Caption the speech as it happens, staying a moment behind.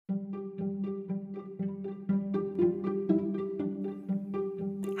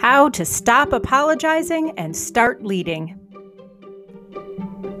How to stop apologizing and start leading.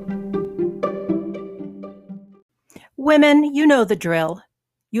 Women, you know the drill.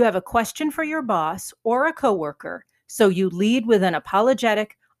 You have a question for your boss or a coworker, so you lead with an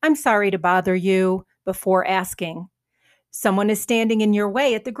apologetic, "I'm sorry to bother you," before asking. Someone is standing in your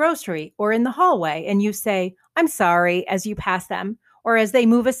way at the grocery or in the hallway, and you say, "I'm sorry," as you pass them or as they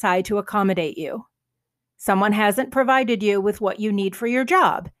move aside to accommodate you. Someone hasn't provided you with what you need for your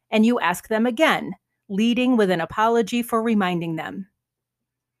job, and you ask them again, leading with an apology for reminding them.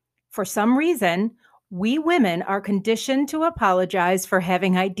 For some reason, we women are conditioned to apologize for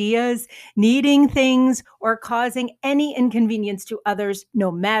having ideas, needing things, or causing any inconvenience to others, no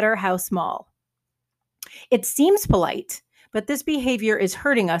matter how small. It seems polite, but this behavior is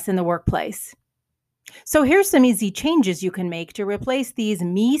hurting us in the workplace. So here's some easy changes you can make to replace these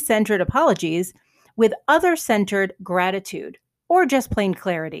me-centered apologies with other-centered gratitude, or just plain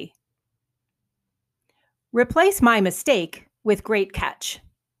clarity. Replace "my mistake" with "great catch."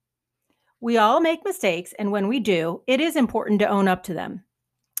 We all make mistakes, and when we do, it is important to own up to them.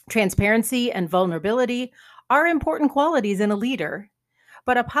 Transparency and vulnerability are important qualities in a leader,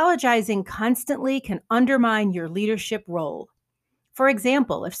 but apologizing constantly can undermine your leadership role. For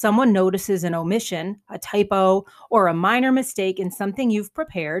example, if someone notices an omission, a typo, or a minor mistake in something you've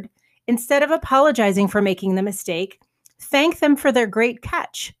prepared, instead of apologizing for making the mistake, thank them for their great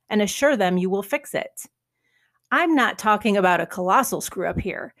catch and assure them you will fix it. I'm not talking about a colossal screw-up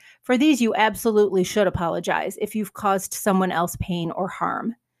here. For these, you absolutely should apologize if you've caused someone else pain or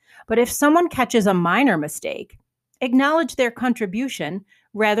harm. But if someone catches a minor mistake, acknowledge their contribution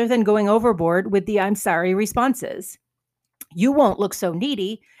rather than going overboard with the "I'm sorry" responses. You won't look so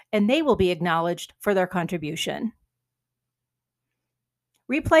needy, and they will be acknowledged for their contribution.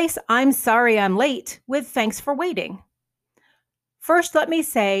 Replace "I'm sorry I'm late" with "thanks for waiting." First, let me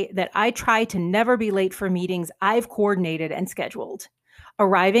say that I try to never be late for meetings I've coordinated and scheduled.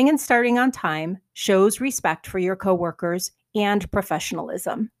 Arriving and starting on time shows respect for your coworkers and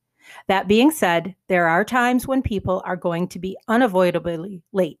professionalism. That being said, there are times when people are going to be unavoidably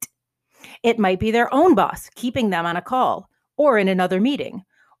late. It might be their own boss keeping them on a call or in another meeting,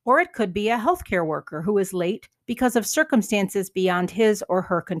 or it could be a healthcare worker who is late because of circumstances beyond his or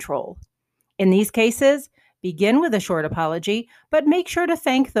her control. In these cases, begin with a short apology, but make sure to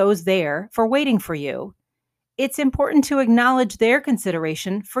thank those there for waiting for you. It's important to acknowledge their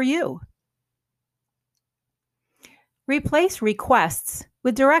consideration for you. Replace requests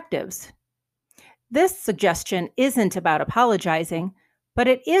with directives. This suggestion isn't about apologizing, but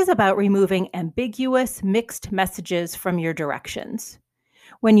it is about removing ambiguous, mixed messages from your directions.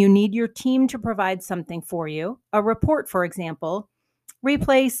 When you need your team to provide something for you, a report, for example,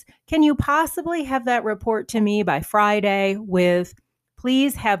 replace "can you possibly have that report to me by Friday" with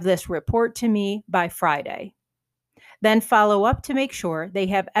 "please have this report to me by Friday." Then follow up to make sure they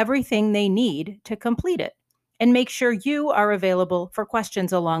have everything they need to complete it, and make sure you are available for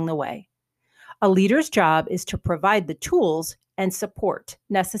questions along the way. A leader's job is to provide the tools and support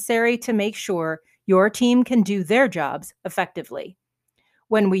necessary to make sure your team can do their jobs effectively.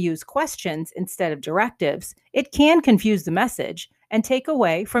 When we use questions instead of directives, it can confuse the message and take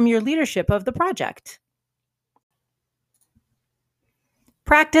away from your leadership of the project.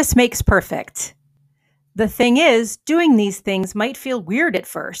 Practice makes perfect. The thing is, doing these things might feel weird at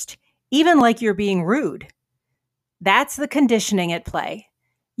first, even like you're being rude. That's the conditioning at play.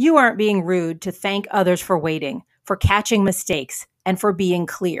 You aren't being rude to thank others for waiting, for catching mistakes, and for being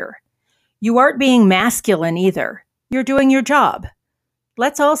clear. You aren't being masculine either. You're doing your job.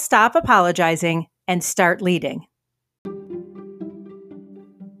 Let's all stop apologizing and start leading.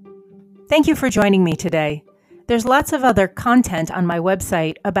 Thank you for joining me today. There's lots of other content on my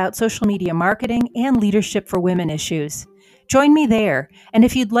website about social media marketing and leadership for women issues. Join me there, and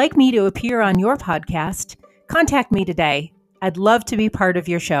if you'd like me to appear on your podcast, contact me today. I'd love to be part of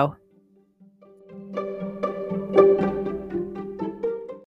your show.